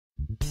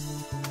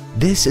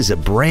This is a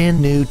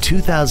brand new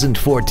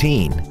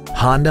 2014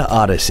 Honda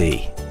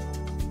Odyssey.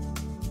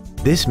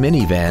 This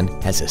minivan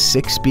has a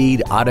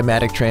 6-speed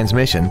automatic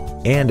transmission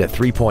and a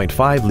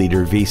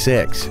 3.5-liter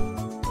V6.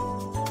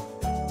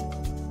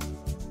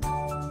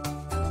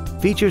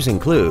 Features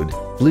include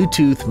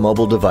Bluetooth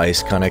mobile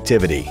device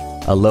connectivity,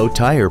 a low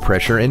tire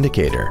pressure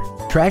indicator,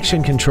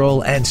 traction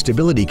control and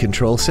stability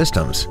control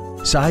systems,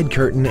 side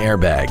curtain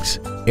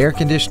airbags, air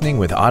conditioning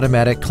with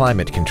automatic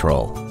climate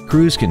control,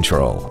 cruise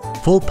control,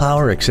 full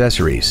power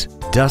accessories,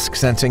 dusk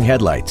sensing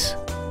headlights,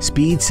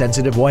 speed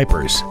sensitive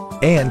wipers,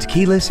 and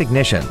keyless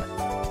ignition.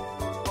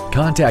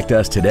 Contact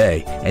us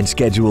today and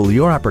schedule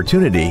your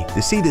opportunity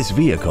to see this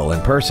vehicle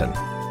in person.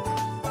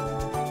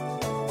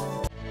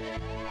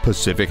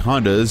 Pacific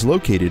Honda is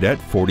located at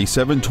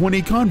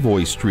 4720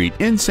 Convoy Street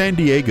in San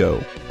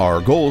Diego.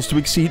 Our goal is to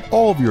exceed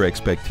all of your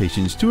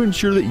expectations to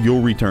ensure that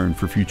you'll return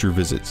for future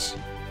visits.